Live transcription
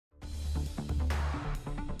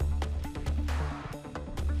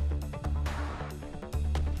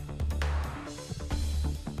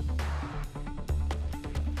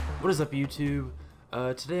What is up, YouTube?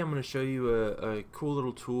 Today I'm going to show you a cool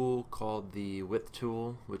little tool called the width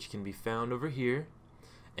tool, which can be found over here.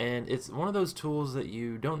 And it's one of those tools that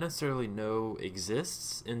you don't necessarily know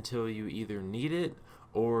exists until you either need it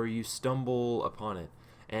or you stumble upon it.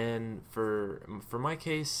 And for my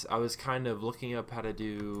case, I was kind of looking up how to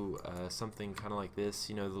do something kind of like this,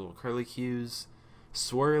 you know, the little curly cues,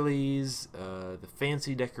 swirlies, the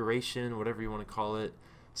fancy decoration, whatever you want to call it.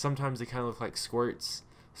 Sometimes they kind of look like squirts.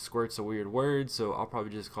 Squirt's a weird word, so I'll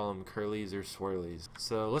probably just call them curlies or swirlies.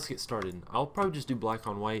 So let's get started. I'll probably just do black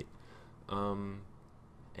on white, and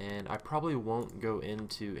I probably won't go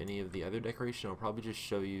into any of the other decoration. I'll probably just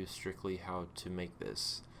show you strictly how to make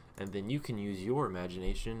this, and then you can use your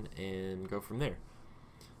imagination and go from there.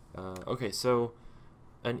 Okay, so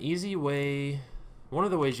an easy way, one of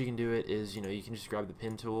the ways you can do it is, you know, you can just grab the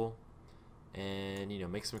pen tool and, you know,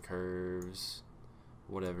 make some curves,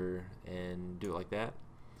 whatever, and do it like that.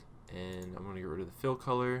 And I'm going to get rid of the fill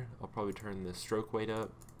color. I'll probably turn the stroke weight up,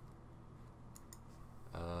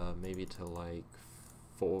 maybe to like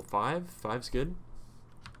 5. 5's good.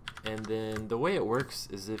 And then the way it works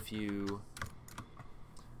is if you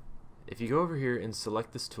go over here and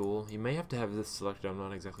select this tool, you may have to have this selected, I'm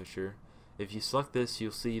not exactly sure. If you select this,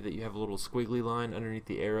 you'll see that you have a little squiggly line underneath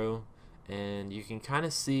the arrow, and you can kind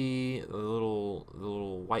of see the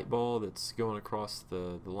little white ball that's going across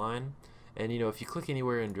the line. And you know, if you click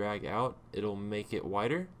anywhere and drag out, it'll make it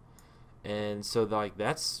wider, and so like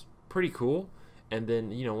that's pretty cool. And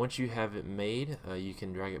then, you know, once you have it made, you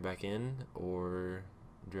can drag it back in or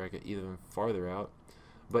drag it even farther out.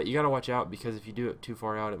 But you gotta watch out, because if you do it too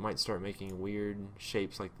far out, it might start making weird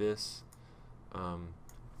shapes like this.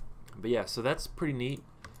 But yeah, so that's pretty neat.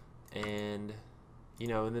 And you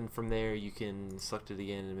know, and then from there you can select it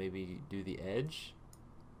again and maybe do the edge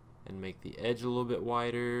and make the edge a little bit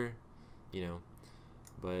wider. You know,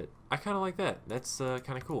 but I kind of like that. That's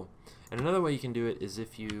kind of cool. And another way you can do it is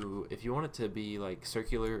if you want it to be like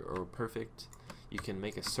circular or perfect, you can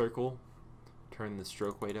make a circle, turn the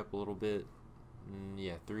stroke weight up a little bit.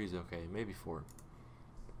 Yeah, 3 is okay, maybe 4.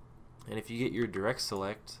 And if you get your direct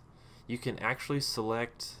select, you can actually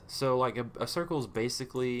select, so like a circle is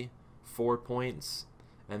basically 4 points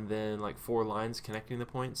and then like 4 lines connecting the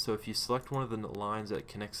points. So if you select one of the lines that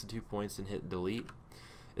connects the 2 points and hit delete,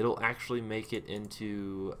 it'll actually make it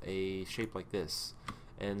into a shape like this.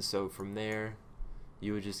 And so from there,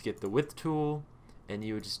 you would just get the width tool and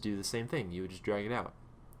you would just do the same thing. You would just drag it out.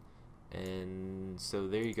 And so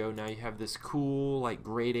there you go. Now you have this cool like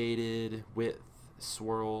gradated width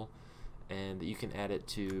swirl, and you can add it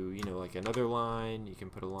to, you know, like another line. You can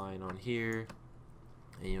put a line on here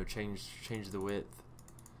and, you know, change the width.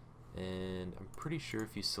 And I'm pretty sure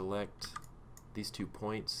if you select these 2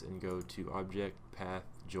 points and go to object path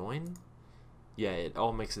join, yeah, it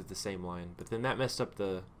all makes it the same line. But then that messed up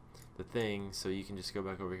the thing, so you can just go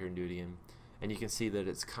back over here and do it again, and you can see that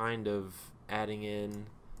it's kind of adding in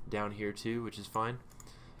down here too, which is fine.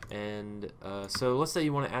 And so let's say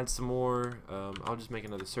you want to add some more. I'll just make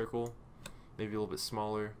another circle, maybe a little bit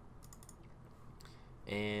smaller,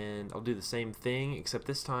 and I'll do the same thing, except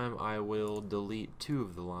this time I will delete 2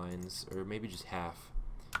 of the lines, or maybe just half.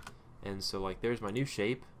 And so like there's my new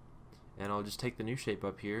shape, and I'll just take the new shape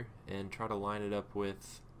up here and try to line it up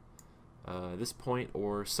with this point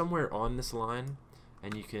or somewhere on this line,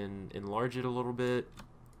 and you can enlarge it a little bit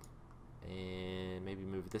and maybe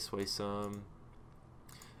move it this way some.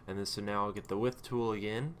 And then so now I'll get the width tool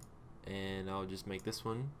again, and I'll just make this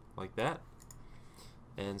one like that.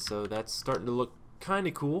 And so that's starting to look kind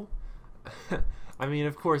of cool. I mean,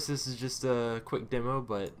 of course this is just a quick demo,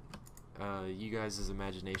 but you guys'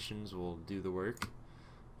 imaginations will do the work.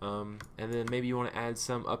 And then maybe you want to add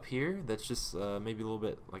some up here that's just maybe a little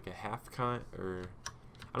bit like a half kind, or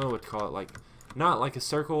I don't know what to call it, like not like a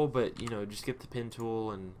circle, but you know, just get the pen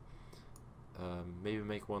tool and maybe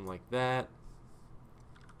make one like that,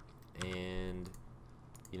 and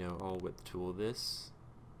you know, I'll width tool this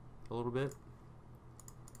a little bit,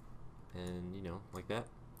 and you know, like that.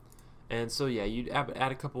 And so yeah, you'd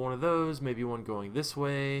add a couple one of those, maybe one going this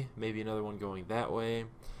way, maybe another one going that way,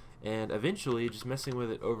 and eventually, just messing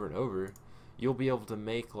with it over and over, you'll be able to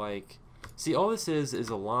make like, see, all this is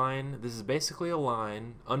a line. This is basically a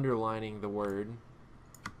line underlining the word,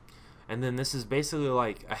 and then this is basically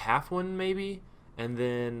like a half one maybe, and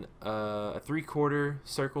then a 3/4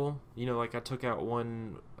 circle, you know, like I took out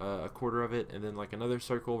a quarter of it, and then like another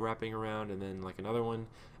circle wrapping around, and then like another one,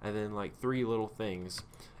 and then like 3 little things.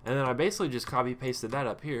 And then I basically just copy pasted that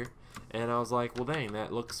up here, and I was like, well dang,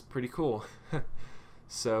 that looks pretty cool.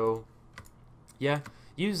 So yeah,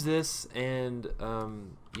 use this and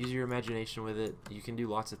use your imagination with it. You can do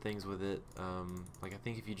lots of things with it. Like I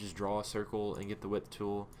think if you just draw a circle and get the width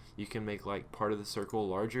tool, you can make like part of the circle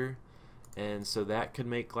larger, and so that could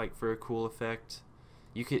make like for a cool effect.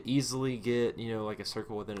 You could easily get, you know, like a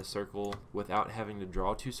circle within a circle without having to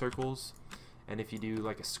draw two circles. And if you do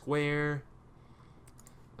like a square,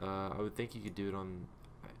 I would think you could do it on,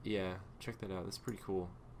 yeah, check that out. That's pretty cool.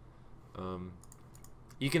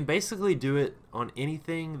 You can basically do it on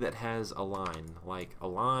anything that has a line, like a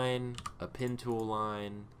line, a pen tool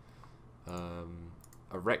line,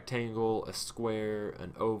 a rectangle, a square,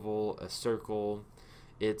 an oval, a circle.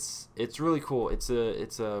 It's really cool. It's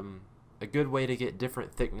a good way to get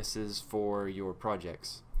different thicknesses for your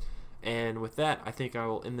projects. And with that, I think I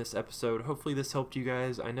will end this episode. Hopefully this helped you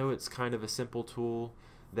guys. I know it's kind of a simple tool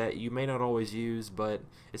that you may not always use, but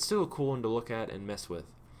it's still a cool one to look at and mess with.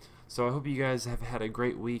 So I hope you guys have had a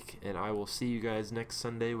great week, and I will see you guys next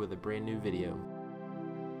Sunday with a brand new video.